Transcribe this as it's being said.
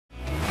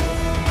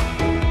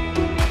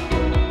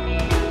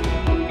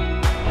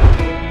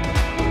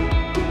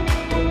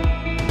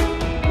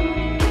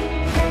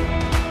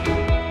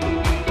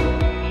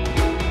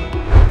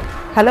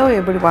Hello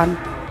everyone,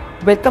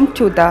 welcome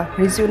to the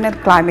Regional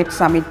Climate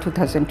Summit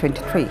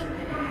 2023.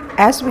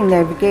 As we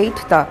navigate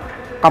the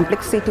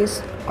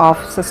complexities of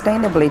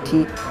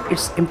sustainability,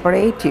 it's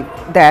imperative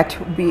that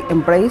we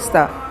embrace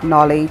the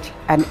knowledge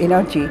and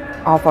energy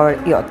of our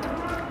youth.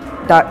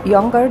 The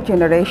younger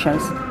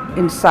generation's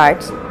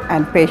insights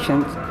and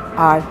patience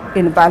are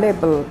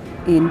invaluable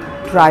in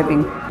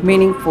driving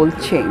meaningful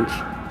change.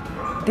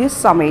 This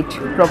summit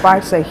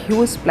provides a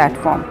huge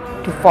platform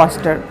to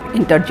foster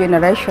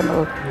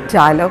intergenerational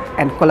dialogue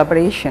and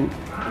collaboration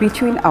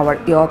between our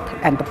youth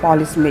and the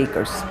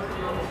policymakers.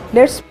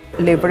 Let's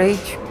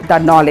leverage the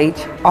knowledge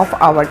of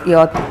our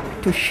youth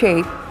to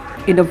shape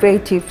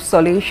innovative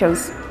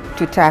solutions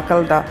to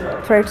tackle the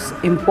threats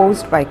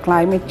imposed by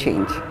climate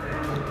change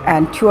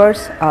and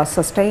towards a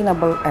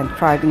sustainable and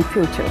thriving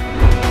future.